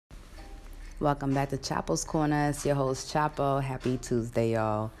Welcome back to Chapo's Corner. It's your host, Chapo. Happy Tuesday,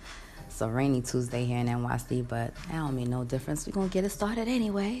 y'all. It's a rainy Tuesday here in NYC, but that don't mean no difference. We're going to get it started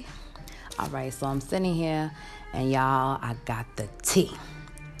anyway. All right, so I'm sitting here, and y'all, I got the tea.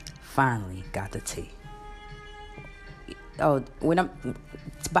 Finally got the tea. Oh,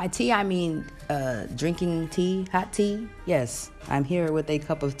 by tea, I mean drinking tea, hot tea. Yes, I'm here with a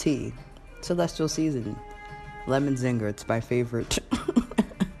cup of tea. Celestial Season. Lemon Zinger, it's my favorite.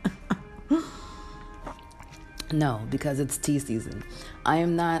 No, because it's tea season. I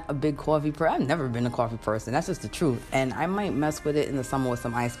am not a big coffee person. I've never been a coffee person. That's just the truth. And I might mess with it in the summer with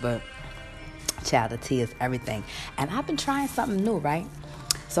some ice, but child, the tea is everything. And I've been trying something new, right?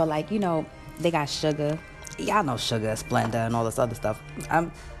 So, they got sugar. Y'all know sugar, Splenda, and all this other stuff.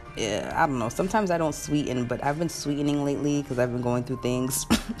 I don't know. Sometimes I don't sweeten, but I've been sweetening lately because I've been going through things.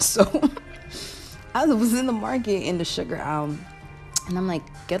 So, I was in the market in the sugar and I'm like,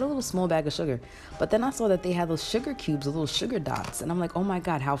 get a little small bag of sugar. But then I saw that they had those sugar cubes, the little sugar dots. And I'm like, oh my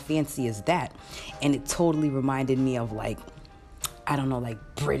God, how fancy is that? And it totally reminded me of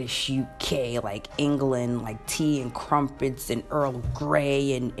British UK, England, tea and crumpets and Earl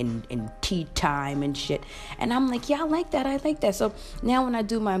Grey and tea time and shit. And I'm like, yeah, I like that. So now when I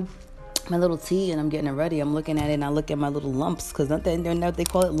do my little tea and I'm getting it ready, I'm looking at it and I look at my little lumps, because they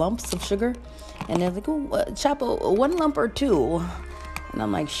call it lumps of sugar. And they're like, oh, Chapo, 1 lump or 2? And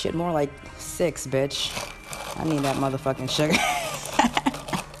I'm like, shit, more like 6, bitch. I need that motherfucking sugar.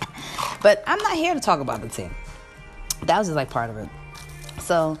 But I'm not here to talk about the tea. That was just part of it.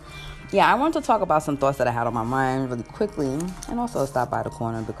 So, yeah, I wanted to talk about some thoughts that I had on my mind really quickly, and also stop by the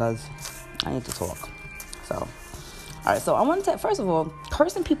corner because I need to talk. So, all right, so I wanted to, first of all,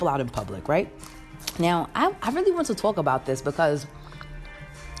 cursing people out in public, right? Now, I really want to talk about this because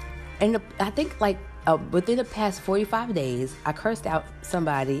I think within the past 45 days, I cursed out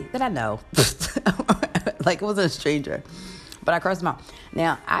somebody that I know. It wasn't a stranger, but I cursed him out.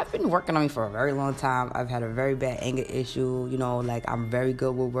 Now, I've been working on me for a very long time. I've had a very bad anger issue. I'm very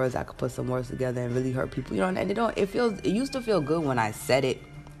good with words. I could put some words together and really hurt people. And it used to feel good when I said it,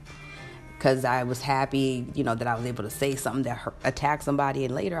 because I was happy, that I was able to say something that attacked somebody.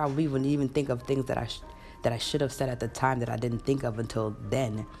 And later, I would even think of things that I should have said at the time that I didn't think of until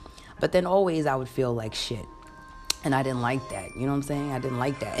then. But then always I would feel like shit. And I didn't like that. You know what I'm saying? I didn't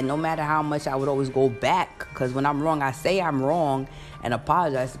like that. And no matter how much I would always go back, because when I'm wrong, I say I'm wrong and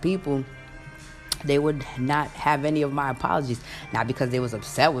apologize to people, they would not have any of my apologies. Not because they was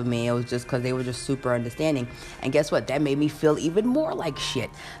upset with me. It was just because they were just super understanding. And guess what? That made me feel even more like shit.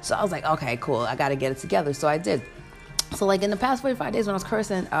 So I was like, okay, cool. I got to get it together. So I did. So in the past 45 days when I was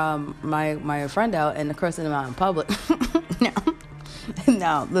cursing my friend out and cursing him out in public,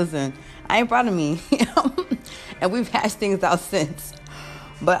 now, listen, I ain't proud of me, and we've hashed things out since.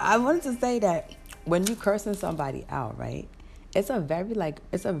 But I wanted to say that when you cursing somebody out, right? It's a very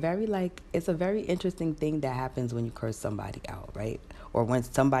interesting thing that happens when you curse somebody out, right? Or when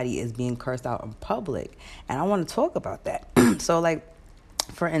somebody is being cursed out in public, and I want to talk about that. So,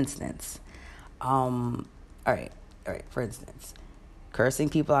 for instance, all right. For instance, cursing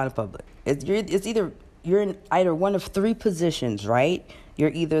people out in public. You're in either one of 3 positions, right? You're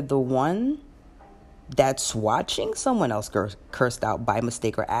either the one that's watching someone else cursed out by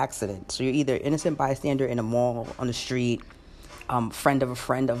mistake or accident. So you're either innocent bystander in a mall, on the street, friend of a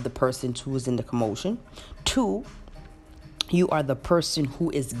friend of the person who was in the commotion. 2, you are the person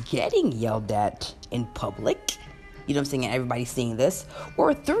who is getting yelled at in public. You know what I'm saying? And everybody's seeing this.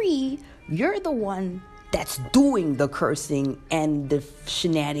 Or 3, you're the one that's doing the cursing and the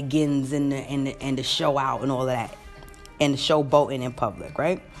shenanigans and the show out and all of that, and the showboating in public,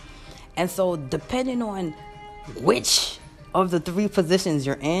 right? And so depending on which of the 3 positions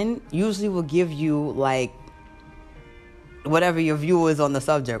you're in, usually will give you whatever your view is on the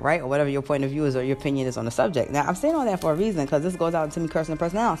subject, right? Or whatever your point of view is or your opinion is on the subject. Now, I'm saying all that for a reason, because this goes out to me cursing a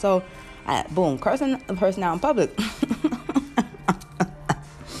person out. So, boom, cursing a person out in public.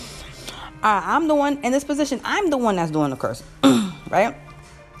 I'm the one in this position. I'm the one that's doing the cursing, right?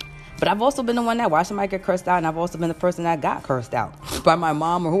 But I've also been the one that watched somebody get cursed out, and I've also been the person that got cursed out by my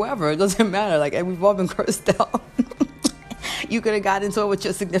mom or whoever. It doesn't matter. We've all been cursed out. You could have got into it with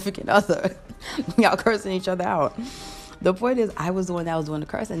your significant other. Y'all cursing each other out. The point is, I was the one that was doing the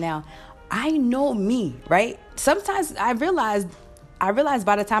cursing. Now, I know me, right? Sometimes I realized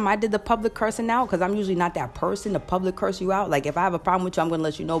by the time I did the public cursing out, because I'm usually not that person to public curse you out. If I have a problem with you, I'm going to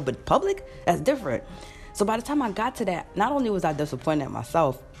let you know. But public, that's different. So by the time I got to that, not only was I disappointed at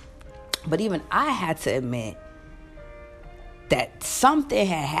myself, but even I had to admit that something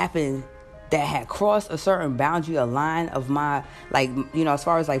had happened that had crossed a certain boundary, a line of my, like, as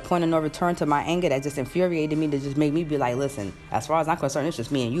far as like point of no return to my anger, that just infuriated me, that just made me be like, listen, as far as I'm concerned, it's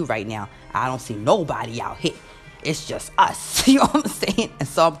just me and you right now. I don't see nobody out here. It's just us. You know what I'm saying? And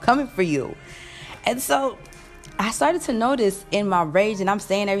so I'm coming for you. And so I started to notice in my rage, and I'm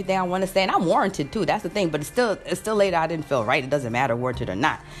saying everything I want to say, and I'm warranted too. That's the thing. But it's still later. I didn't feel right. It doesn't matter, warranted or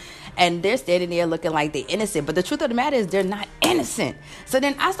not. And they're standing there looking like they're innocent. But the truth of the matter is they're not innocent. So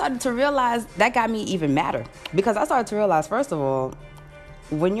then I started to realize that got me even madder. Because I started to realize, first of all,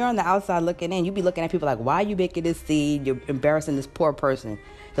 when you're on the outside looking in, you be looking at people like, why are you making this scene? You're embarrassing this poor person.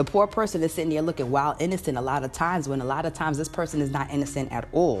 The poor person is sitting there looking wild innocent a lot of times, when a lot of times this person is not innocent at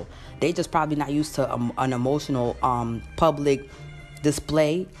all. They just probably not used to an emotional public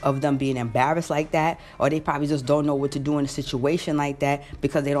display of them being embarrassed like that, or they probably just don't know what to do in a situation like that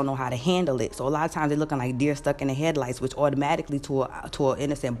because they don't know how to handle it. So a lot of times they're looking like deer stuck in the headlights, which automatically to an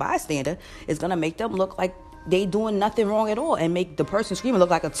innocent bystander is going to make them look like they doing nothing wrong at all and make the person screaming look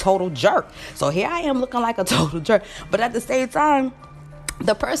like a total jerk. So here I am looking like a total jerk, but at the same time,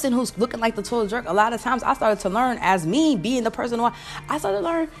 the person who's looking like the total jerk, a lot of times I started to learn, as me being the person who I started to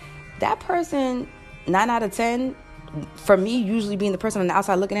learn, that person 9 out of 10, for me, usually being the person on the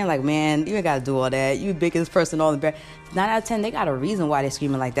outside looking in, like, man, you ain't got to do all that. You the biggest person on the bed. 9 out of 10, they got a reason why they're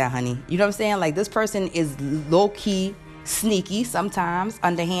screaming like that, honey. You know what I'm saying? Like, this person is low-key, sneaky, sometimes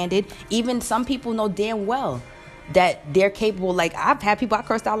underhanded. Even some people know damn well that they're capable. Like, I've had people I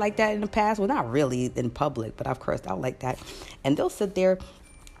cursed out like that in the past. Well, not really in public, but I've cursed out like that. And they'll sit there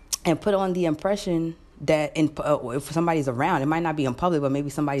and put on the impression that if somebody's around, it might not be in public, but maybe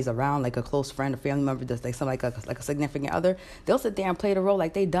somebody's around, like a close friend, a family member, that's like something like a significant other. They'll sit there and play the role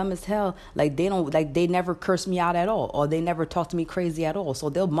like they dumb as hell, like they never curse me out at all, or they never talk to me crazy at all. So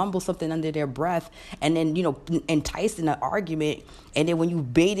they'll mumble something under their breath, and then entice in an argument. And then when you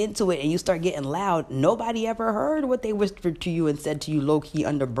bait into it and you start getting loud, nobody ever heard what they whispered to you and said to you low key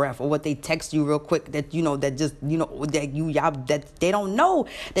under breath, or what they text you real quick that that they don't know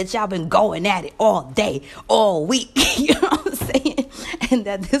that y'all been going at it all day, all week. You know what I'm saying? And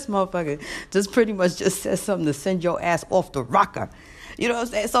that this motherfucker just pretty much just says something to send your ass off the rocker. You know what I'm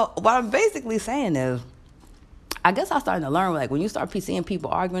saying? So what I'm basically saying is, I guess I'm starting to learn, like, when you start seeing people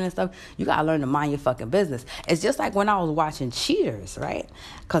arguing and stuff, you got to learn to mind your fucking business. It's just like when I was watching Cheaters, right?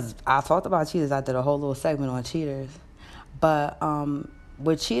 Because I talked about Cheaters. I did a whole little segment on Cheaters. But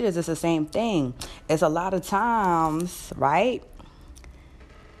with Cheaters, it's the same thing. It's a lot of times, right?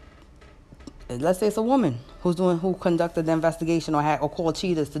 Let's say it's a woman who conducted the investigation or called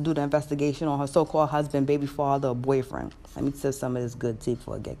Cheaters to do the investigation on her so-called husband, baby father, or boyfriend. Let me sip some of this good tea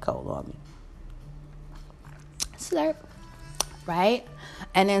before it get cold on me. Slurp, right?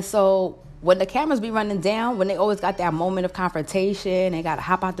 And then so when the cameras be running down, when they always got that moment of confrontation, they gotta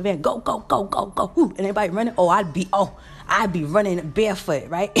hop out the van, go, go, go, go, go, and everybody running. I'd be running barefoot,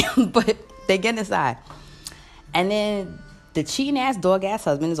 right? But they get inside, and then the cheating ass, dog ass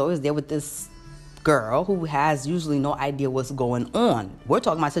husband is always there with this girl who has usually no idea what's going on. We're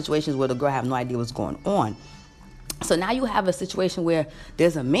talking about situations where the girl have no idea what's going on. So now you have a situation where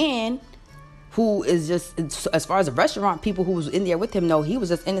there's a man who is just, as far as the restaurant people who was in there with him know, he was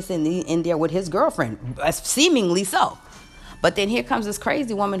just innocently in there with his girlfriend, seemingly so. But then here comes this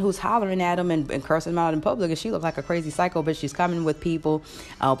crazy woman who's hollering at him and cursing him out in public, and she looks like a crazy psycho bitch. She's coming with people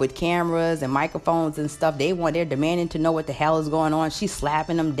with cameras and microphones and stuff. They're demanding to know what the hell is going on. She's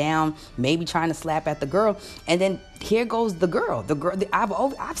slapping them down, maybe trying to slap at the girl. And then here goes the girl.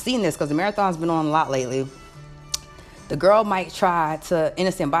 I've seen this because the marathon's been on a lot lately. The girl might try to,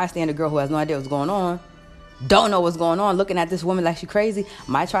 innocent bystander girl who has no idea what's going on, don't know what's going on, looking at this woman like she crazy,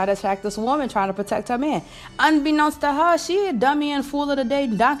 might try to attack this woman trying to protect her man. Unbeknownst to her, she a dummy and fool of the day,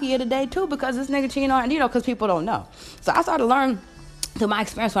 donkey of the day too, because this nigga cheating on her, because people don't know. So I started to learn through my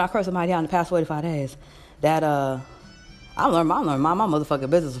experience when I cursed somebody out in the past 45 days that I learned my motherfucking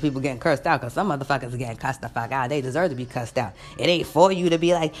business with people getting cursed out, because some motherfuckers are getting cussed the fuck out. They deserve to be cussed out. It ain't for you to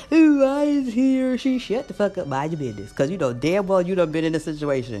be like, ooh, why is he or she? Shut the fuck up, mind your business. Because you know damn well you done been in this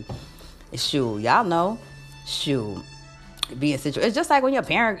situation. Shoot, y'all know. Shoot. Be in situation. It's just like when your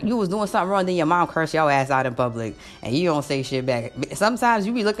parent, you was doing something wrong, then your mom cursed your ass out in public, and you don't say shit back. Sometimes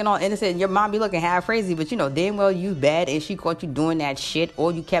you be looking all innocent, and your mom be looking half crazy, but you know damn well you bad, and she caught you doing that shit,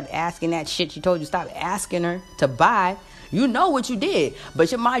 or you kept asking that shit. She told you stop asking her to buy. You know what you did, but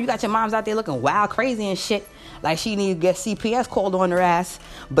you got your moms out there looking wild, crazy and shit, like she need to get CPS called on her ass.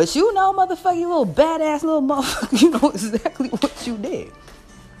 But you know, motherfucker, you little badass little motherfucker, you know exactly what you did,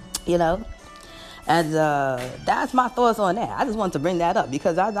 you know. And that's my thoughts on that. I just wanted to bring that up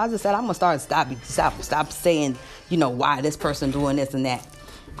because I just said I'm gonna stop saying, why this person doing this and that.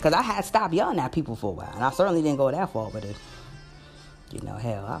 Because I had stopped yelling at people for a while. And I certainly didn't go that far with it.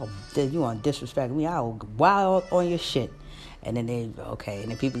 Hell, you want to disrespect me, I'll wild on your shit. And then and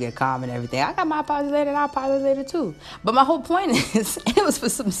then people get calm and everything. I got my apology later and I'll apologize later too. But my whole point is, it was for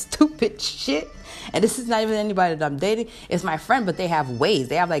some stupid shit. And this is not even anybody that I'm dating. It's my friend, but they have ways.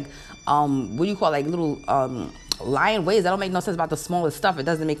 They have like, what do you call, like little lying ways that don't make no sense about the smallest stuff. It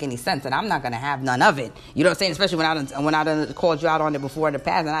doesn't make any sense. And I'm not going to have none of it. You know what I'm saying? Especially when I done called you out on it before in the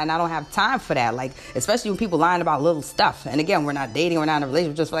past. And I don't have time for that. Like, especially when people lying about little stuff. And again, we're not dating. We're not in a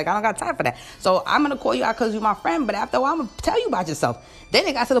relationship. Just like, I don't got time for that. So I'm going to call you out because you're my friend. But after a while, I'm going to tell you about yourself. Then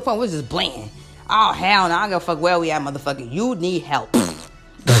it got to the point where it's just blatant. Oh, hell no. I don't give a fuck where we at, motherfucker. You need help.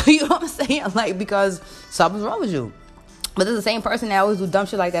 You know what I'm saying? Like, because something's wrong with you. But there's the same person that always do dumb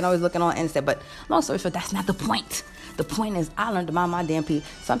shit like that and always looking on Insta. But long story short, that's not the point. The point is, I learned to mind my damn people.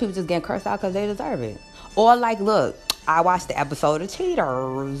 Some people just getting cursed out because they deserve it. Or like, look, I watched the episode of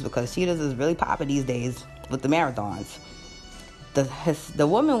Cheaters because Cheaters is really popping these days with the marathons. The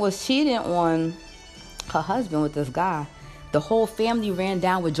woman was cheating on her husband with this guy. The whole family ran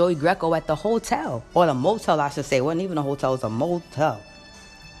down with Joey Greco at the hotel. Or the motel, I should say. It wasn't even a hotel, it was a motel.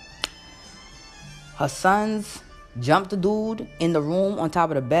 Her sons jumped the dude in the room on top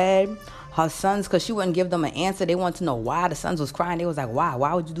of the bed. Her sons, because she wouldn't give them an answer, they wanted to know why. The sons was crying. They was like, why?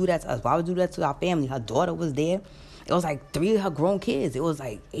 Why would you do that to us? Why would you do that to our family? Her daughter was there. It was like 3 of her grown kids. It was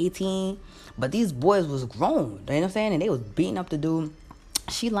like 18. But these boys was grown. You know what I'm saying? And they was beating up the dude.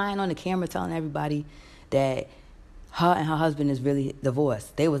 She lying on the camera telling everybody that her and her husband is really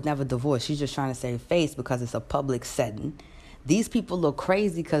divorced. They was never divorced. She's just trying to save face because it's a public setting. These people look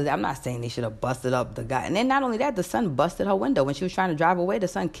crazy because I'm not saying they should have busted up the guy. And then not only that, the son busted her window. When she was trying to drive away, the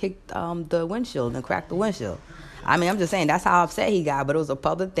son kicked the windshield and cracked the windshield. I mean, I'm just saying that's how upset he got, but it was a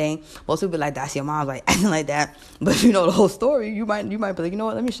public thing. Most people be like, that's your mom, like acting like that. But if you know the whole story, you might be like, you know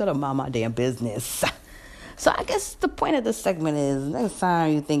what, let me shut up, mind my damn business. So I guess the point of this segment is, next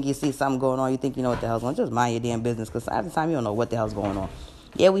time you think you see something going on, you think you know what the hell's going on, just mind your damn business, because half the time you don't know what the hell's going on.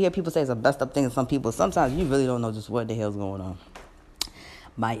 Yeah, we hear people say it's a best up thing to some people. Sometimes you really don't know just what the hell's going on.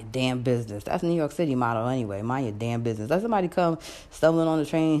 Mind your damn business. That's New York City motto anyway. Mind your damn business. Let somebody come stumbling on the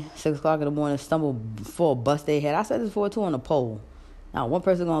train 6 o'clock in the morning, stumble before bust their head. I said this before too on the poll. Now one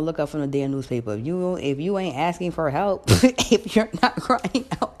person gonna look up from the damn newspaper. If you ain't asking for help, if you're not crying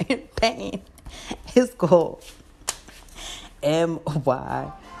out in pain, it's called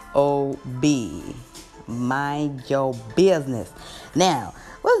MYOB. Mind your business. Now,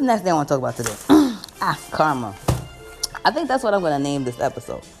 what's the next thing I want to talk about today? Karma. I think that's what I'm going to name this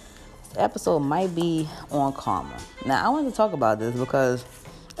episode. The episode might be on karma. Now, I want to talk about this because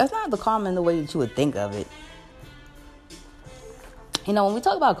it's not the karma in the way that you would think of it. You know, when we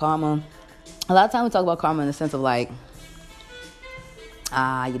talk about karma, a lot of times we talk about karma in the sense of like,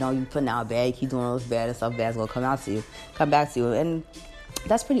 you putting out bad, you keep doing all this bad and stuff bad's going to come back to you. And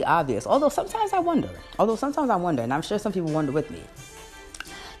that's pretty obvious. Although sometimes I wonder, and I'm sure some people wonder with me.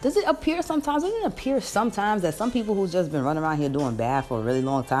 Doesn't it appear sometimes that some people who's just been running around here doing bad for a really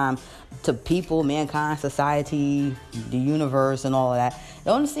long time to people, mankind, society, the universe, and all of that, it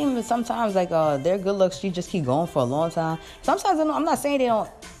don't seem sometimes like their good luck streak just keep going for a long time. Sometimes I'm not saying they don't.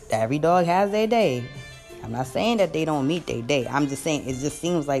 Every dog has their day. I'm not saying that they don't meet their day. I'm just saying it just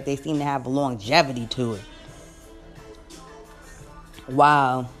seems like they seem to have a longevity to it.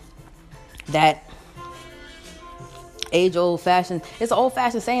 Wow, that age-old-fashioned, it's an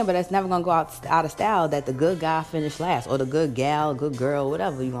old-fashioned saying, but it's never going to go out of style, that the good guy finished last, or the good gal, good girl,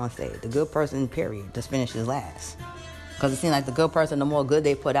 whatever you want to say, the good person, period, just finishes last. Because it seems like the good person, the more good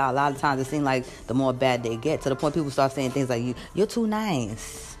they put out, a lot of times it seems like the more bad they get, to the point people start saying things like, you're too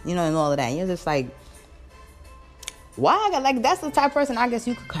nice, and all of that. And you're just like, why? Like, that's the type of person I guess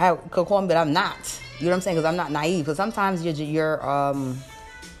you could call me, but I'm not. You know what I'm saying? Because I'm not naive. Because sometimes your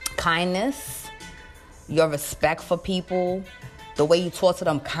kindness, your respect for people, the way you talk to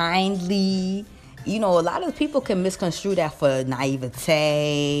them kindly, a lot of people can misconstrue that for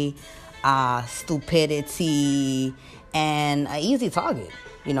naivete, stupidity, and an easy target,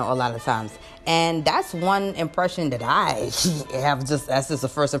 a lot of times. And that's one impression that I have that's just the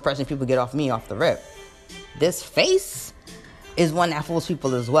first impression people get off me off the rip. This face is one that fools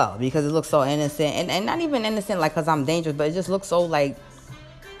people as well, because it looks so innocent, and not even innocent like because I'm dangerous, but it just looks so like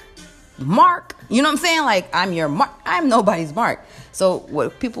Mark, you know what I'm saying? Like, I'm your Mark. I'm nobody's Mark. So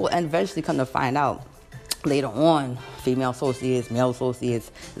what people eventually come to find out later on, female associates, male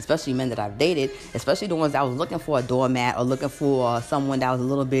associates, especially men that I've dated, especially the ones that was looking for a doormat or looking for someone that was a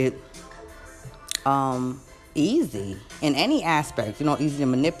little bit easy in any aspect, easy to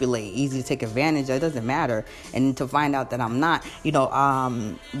manipulate, easy to take advantage of. It doesn't matter. And to find out that I'm not, we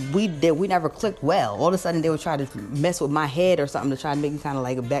never clicked well. All of a sudden they would try to mess with my head or something to try to make me kind of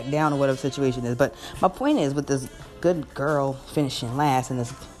like back down or whatever the situation is. But my point is, with this good girl finishing last and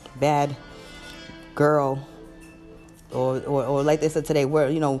this bad girl, or like they said today, where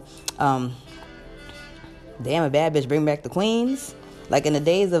damn, a bad bitch bring back the queens. Like in the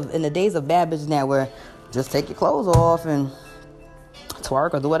days of bad bitches now, where just take your clothes off and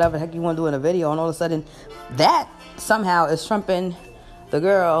twerk or do whatever the heck you want to do in a video, and all of a sudden that somehow is trumping the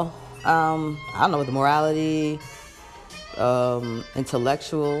girl. I don't know, with the morality,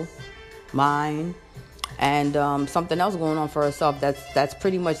 intellectual mind, and something else going on for herself. That's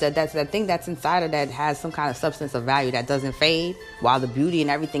pretty much that's that thing that's inside her that has some kind of substance of value that doesn't fade, while the beauty and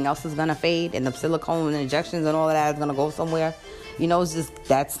everything else is gonna fade, and the silicone injections and all of that is gonna go somewhere. It's just,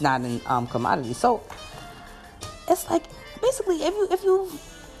 that's not an commodity. So it's like, basically, if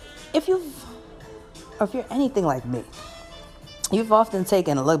you're anything like me, you've often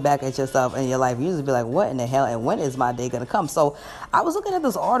taken a look back at yourself in your life. You just be like, what in the hell, and when is my day gonna come? So I was looking at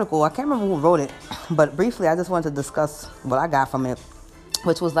this article. I can't remember who wrote it, but briefly I just wanted to discuss what I got from it,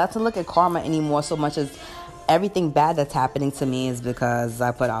 which was not to look at karma anymore so much as everything bad that's happening to me is because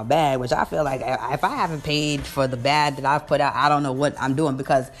I put out bad, which I feel like if I haven't paid for the bad that I've put out, I don't know what I'm doing.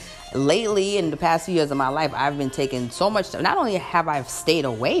 Because lately, in the past few years of my life, I've been taking so much. Not only have I stayed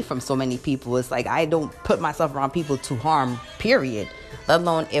away from so many people, it's like I don't put myself around people to harm, period. Let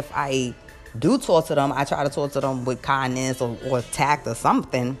alone if I do talk to them, I try to talk to them with kindness or tact or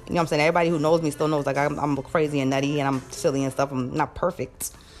something. You know what I'm saying? Everybody who knows me still knows, like, I'm crazy and nutty and I'm silly and stuff. I'm not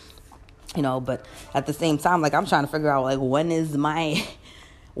perfect. But at the same time, like, I'm trying to figure out, like, what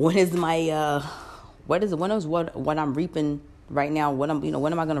I'm reaping right now, when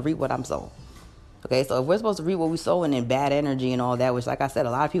am I going to reap what I'm sowing? Okay, so if we're supposed to reap what we sowing in bad energy and all that, which, like I said,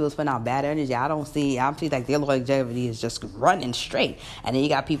 a lot of people putting out bad energy, I see like their longevity is just running straight. And then you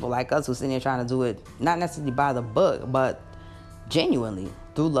got people like us who sitting there trying to do it, not necessarily by the book, but genuinely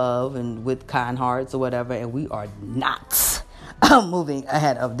through love and with kind hearts or whatever, and we are not moving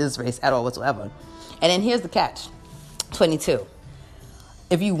ahead of this race at all whatsoever. And then here's the catch, 22.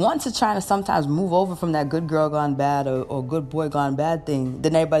 If you want to try to sometimes move over from that good girl gone bad or good boy gone bad thing,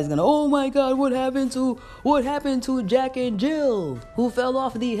 then everybody's gonna, oh my God, what happened to Jack and Jill who fell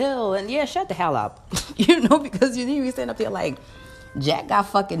off the hill? And yeah, shut the hell up. Because you need to be standing up there like, Jack got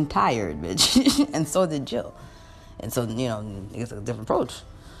fucking tired, bitch. And so did Jill. And so, it's a different approach.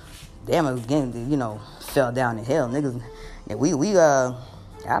 Damn, again, fell down the hill. Niggas, we I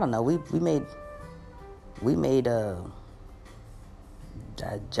don't know, we made a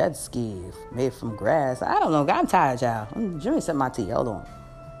jet ski made from grass. I don't know. I'm tired, y'all. Let me sip my tea. Hold on.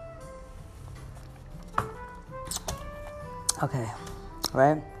 Okay. All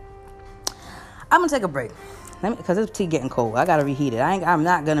right. I'm going to take a break. Because this tea getting cold. I got to reheat it. I'm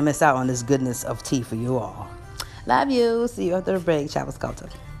not going to miss out on this goodness of tea for you all. Love you. See you after the break. Chapel Sculptor.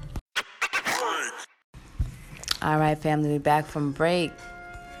 All right, family. We're back from break.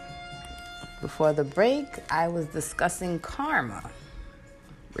 Before the break, I was discussing karma.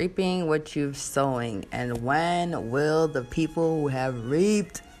 Reaping what you've sowing. And when will the people who have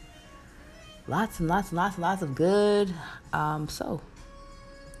reaped lots and lots and lots and lots of good sow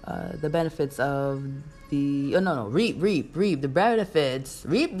the benefits of the reap the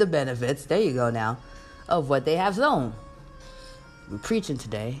benefits, there you go now, of what they have sown. I'm preaching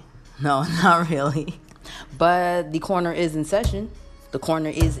today. No, not really. But the corner is in session.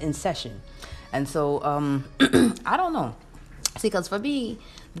 And so I don't know. See, because for me,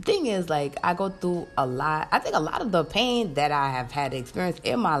 the thing is, like, I go through a lot. I think a lot of the pain that I have had to experience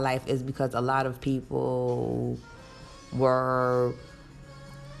in my life is because a lot of people were,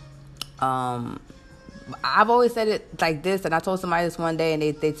 I've always said it like this, and I told somebody this one day, and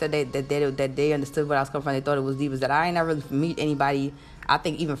they said that they understood where I was coming from. They thought it was deep, is that I ain't never meet anybody, I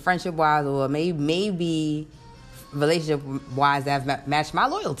think even friendship-wise or maybe relationship-wise, that have matched my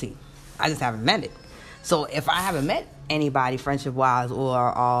loyalty. I just haven't met it. So if I haven't met anybody friendship-wise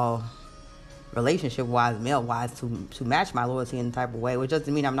or relationship-wise, male-wise, to match my loyalty in the type of way, which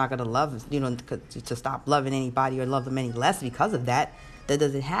doesn't mean I'm not going to love, to stop loving anybody or love them any less because of that. That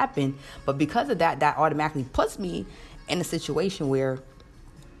doesn't happen. But because of that automatically puts me in a situation where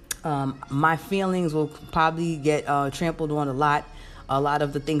my feelings will probably get trampled on a lot. A lot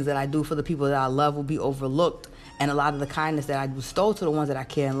of the things that I do for the people that I love will be overlooked. And a lot of the kindness that I bestow to the ones that I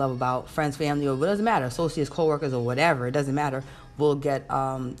care and love about, friends, family, or what doesn't matter, associates, co-workers, or whatever, it doesn't matter, will get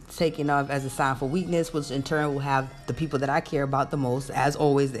taken of as a sign for weakness, which in turn will have the people that I care about the most, as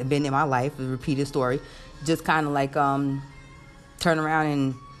always been in my life, a repeated story, just kind of like turn around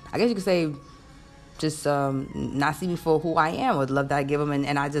and, I guess you could say, just not see me for who I am or the love that I give them,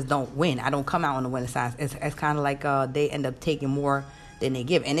 and I just don't win. I don't come out on the winning side. It's kind of like they end up taking more than they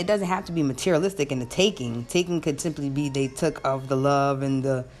give. And it doesn't have to be materialistic in the taking. Taking could simply be they took of the love and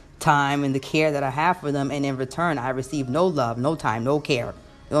the time and the care that I have for them, and in return I receive no love, no time, no care,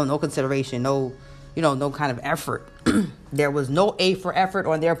 no consideration, no kind of effort. There was no A for effort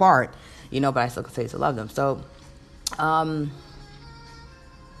on their part, but I still continue to love them. So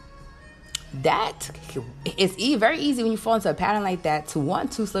that it's very easy when you fall into a pattern like that to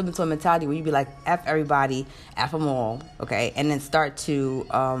want to slip into a mentality where you be like, F everybody, F them all, okay, and then start to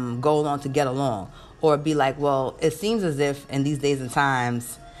go along to get along, or be like, well, it seems as if in these days and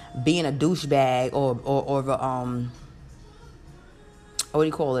times being a douchebag or what do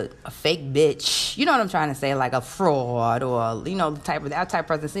you call it, a fake bitch, you know what I'm trying to say, like a fraud, or that type of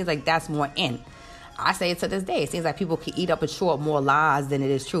person, seems like that's more in. I say it to this day. It seems like people can eat up and chew up more lies than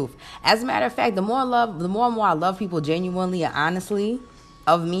it is truth. As a matter of fact, the more and more I love people genuinely and honestly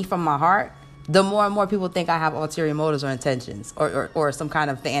of me from my heart, the more and more people think I have ulterior motives or intentions or some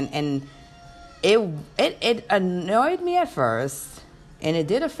kind of thing. And it annoyed me at first. And it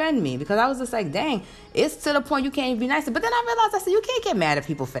did offend me because I was just like, dang, it's to the point you can't even be nice. But then I realized, I said, you can't get mad at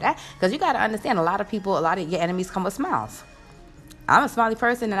people for that. Because you got to understand, a lot of your enemies come with smiles. I'm a smiley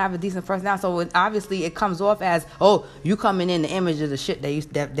person and I have a decent personality. So obviously it comes off as, oh, you coming in the image of the shit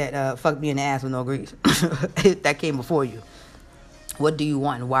that fucked me in the ass with no grease. That came before you. What do you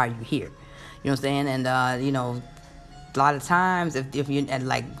want and why are you here? You know what I'm saying? And, a lot of times if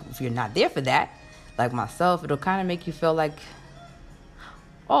you're not there for that, like myself, it'll kind of make you feel like,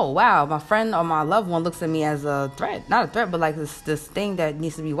 oh, wow, my friend or my loved one looks at me as a threat. Not a threat, but like this thing that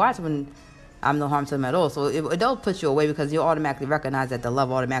needs to be watched when I'm no harm to them at all. So it does put you away because you automatically recognize that the love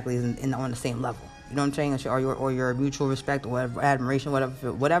automatically is on the same level. You know what I'm saying? Or your mutual respect or whatever, admiration,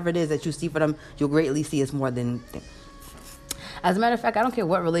 whatever it is that you see for them, you'll greatly see it's more than... As a matter of fact, I don't care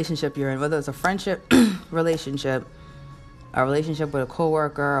what relationship you're in, whether it's a friendship relationship, a relationship with a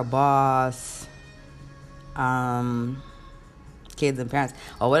coworker, a boss, kids and parents,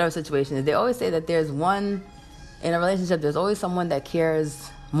 or whatever situation is, they always say that there's one in a relationship, there's always someone that cares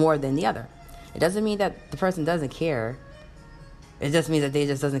more than the other. It doesn't mean that the person doesn't care. It just means that they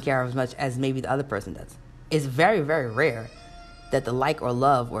just doesn't care as much as maybe the other person does. It's very, very rare that the like or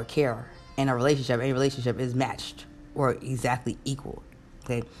love or care in a relationship is matched or exactly equal.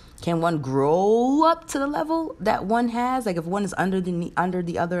 Okay, can one grow up to the level that one has? Like if one is under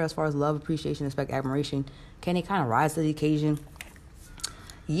the other as far as love, appreciation, respect, admiration, can they kind of rise to the occasion?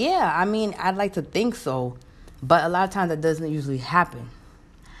 Yeah, I mean, I'd like to think so, but a lot of times that doesn't usually happen.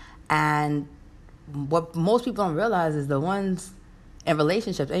 And what most people don't realize is the ones in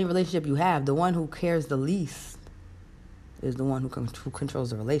relationships, any relationship you have, the one who cares the least is the one who controls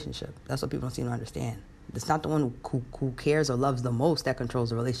the relationship. That's what people don't seem to understand. It's not the one who cares or loves the most that controls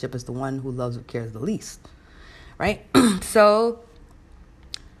the relationship. It's the one who loves or cares the least, right? So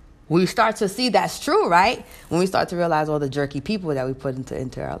we start to see that's true, right? When we start to realize all the jerky people that we put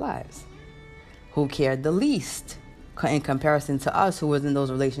into our lives, who cared the least in comparison to us who was in those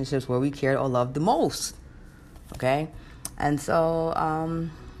relationships where we cared or loved the most, okay? And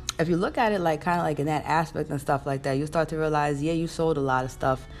so if you look at it like kind of like in that aspect and stuff like that, you start to realize, yeah, you sold a lot of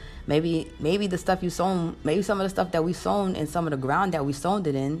stuff. Maybe the stuff you sown, maybe some of the stuff that we sown in some of the ground that we sown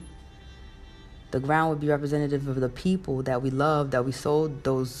it in, the ground would be representative of the people that we love, that we sowed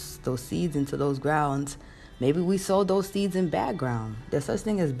those seeds into those grounds. Maybe we sowed those seeds in bad ground. There's such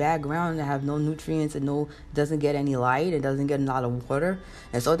thing as bad ground that have no nutrients and doesn't get any light, it doesn't get a lot of water.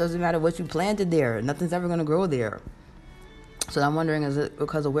 And so it doesn't matter what you planted there. Nothing's ever going to grow there. So I'm wondering, is it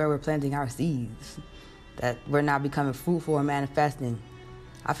because of where we're planting our seeds that we're not becoming fruitful or manifesting?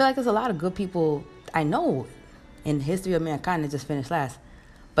 I feel like there's a lot of good people I know in the history of mankind that just finished last.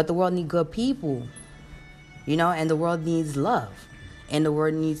 But the world needs good people, and the world needs love. And the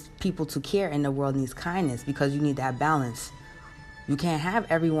world needs people to care, and the world needs kindness, because you need that balance. You can't have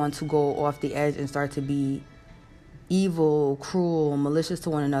everyone to go off the edge and start to be evil, cruel, malicious to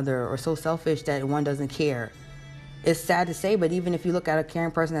one another, or so selfish that one doesn't care. It's sad to say, but even if you look at a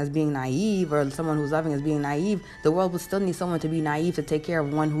caring person as being naive, or someone who's loving as being naive, the world would still need someone to be naive to take care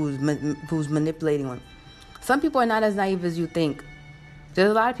of one who's manipulating one. Some people are not as naive as you think. There's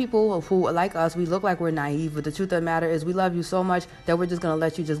a lot of people who, like us, we look like we're naive, but the truth of the matter is we love you so much that we're just going to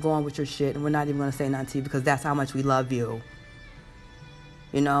let you just go on with your shit, and we're not even going to say nothing to you because that's how much we love you.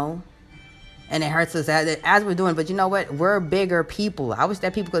 And it hurts us as we're doing. But you know what? We're bigger people. I wish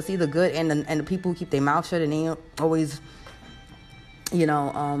that people could see the good and the people who keep their mouth shut and they always,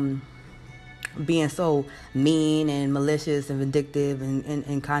 being so mean and malicious and vindictive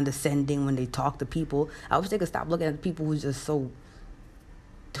and condescending when they talk to people. I wish they could stop looking at the people who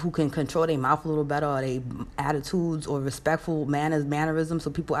can control their mouth a little better, or their attitudes or respectful mannerisms. So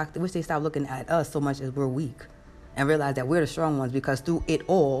people wish they stop looking at us so much as we're weak and realize that we're the strong ones, because through it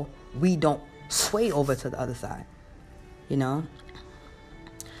all, we don't sway over to the other side.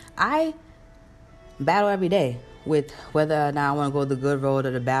 I battle every day with whether or not I want to go the good road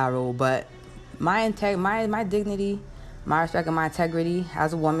or the bad road, but my dignity, my respect, and my integrity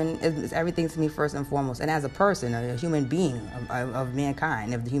as a woman is everything to me first and foremost. And as a person, a human being of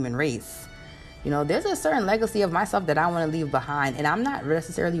mankind, of the human race, there's a certain legacy of myself that I want to leave behind. And I'm not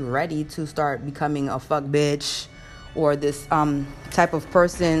necessarily ready to start becoming a fuck bitch or this type of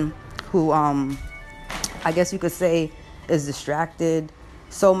person who, I guess you could say, is distracted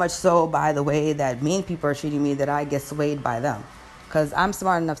so much so by the way that mean people are treating me that I get swayed by them. Because I'm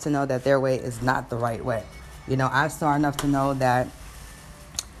smart enough to know that their way is not the right way. I'm smart enough to know that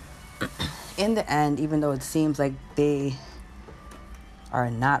in the end, even though it seems like they are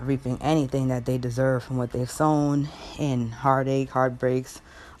not reaping anything that they deserve from what they've sown in heartache, heartbreaks,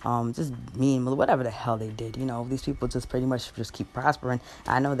 just mean, whatever the hell they did. These people just pretty much just keep prospering.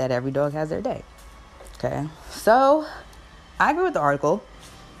 I know that every dog has their day. Okay? So, I agree with the article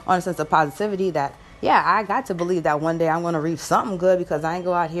on a sense of positivity that, yeah, I got to believe that one day I'm going to reap something good, because I ain't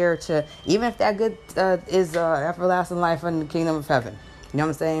go out here to, even if that good is everlasting life in the kingdom of heaven. You know what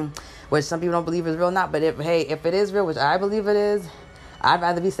I'm saying? Which some people don't believe is real or not. But if it is real, which I believe it is, I'd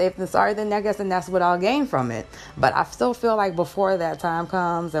rather be safe than sorry, then I guess, and that's what I'll gain from it. But I still feel like before that time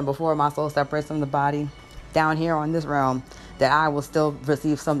comes and before my soul separates from the body down here on this realm, that I will still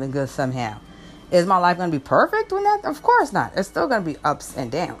receive something good somehow. Is my life going to be perfect when that? Of course not. It's still going to be ups and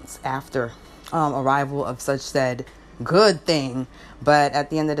downs after arrival of such said good thing. But at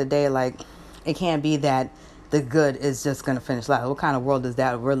the end of the day, it can't be that the good is just going to finish life. What kind of world is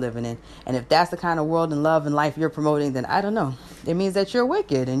that we're living in? And if that's the kind of world and love and life you're promoting, then I don't know. It means that you're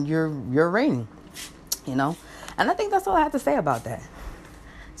wicked and you're reigning, And I think that's all I have to say about that.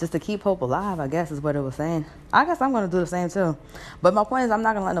 Just to keep hope alive, I guess, is what it was saying. I guess I'm going to do the same too. But my point is, I'm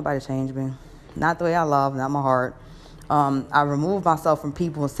not going to let nobody change me. Not the way I love, not my heart. I remove myself from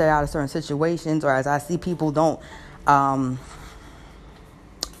people and stay out of certain situations, or as I see people don't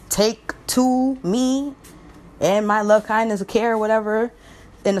take to me and my love, kindness, or care, or whatever,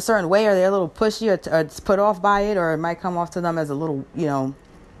 in a certain way, or they're a little pushy or put off by it, or it might come off to them as a little,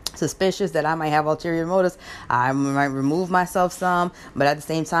 suspicious that I might have ulterior motives. I might remove myself some, but at the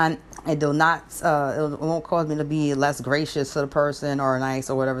same time, it won't cause me to be less gracious to the person or nice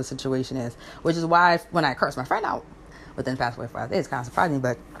or whatever the situation is. Which is why when I cursed my friend out within the past 45 days, it kind of surprised me,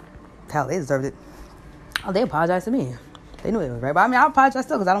 but hell, they deserved it. Oh, they apologized to me. They knew it was right. But I apologize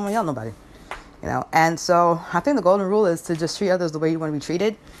still, because I don't want to yell at nobody. And so I think the golden rule is to just treat others the way you want to be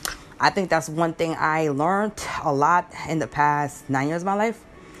treated. I think that's one thing I learned a lot in the past 9 years of my life.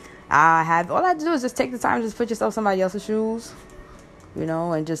 All I had to do is just take the time to just put yourself in somebody else's shoes,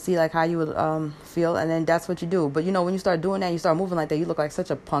 and just see how you would feel, and then that's what you do. But when you start doing that, you start moving like that, you look like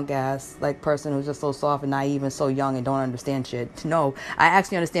such a punk ass person who's just so soft and naive and so young and don't understand shit. No, I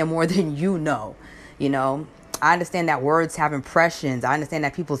actually understand more than you know. I understand that words have impressions. I understand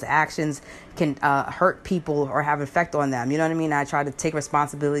that people's actions can hurt people or have an effect on them. You know what I mean? I try to take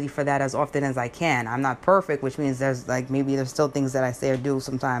responsibility for that as often as I can. I'm not perfect, which means maybe there's still things that I say or do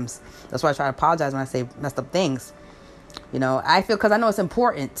sometimes. That's why I try to apologize when I say messed up things. I feel, because I know it's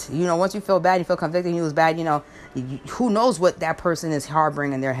important. Once you feel bad, you feel convicted, and you was bad, who knows what that person is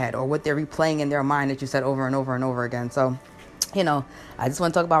harboring in their head or what they're replaying in their mind that you said over and over and over again. So, I just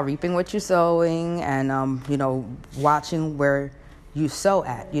want to talk about reaping what you're sowing and, watching where you sow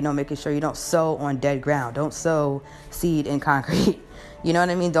at, making sure you don't sow on dead ground. Don't sow seed in concrete. You know what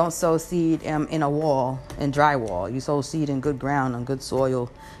I mean? Don't sow seed in a wall, in drywall. You sow seed in good ground, on good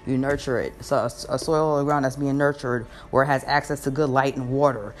soil. You nurture it. So a soil or ground that's being nurtured, where it has access to good light and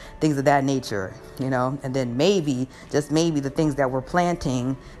water, things of that nature, And then maybe, just maybe, the things that we're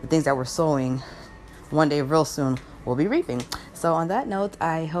planting, the things that we're sowing, one day real soon, we'll be reaping. So on that note,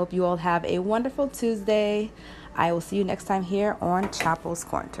 I hope you all have a wonderful Tuesday. I will see you next time here on Chapo's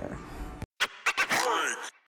Corner.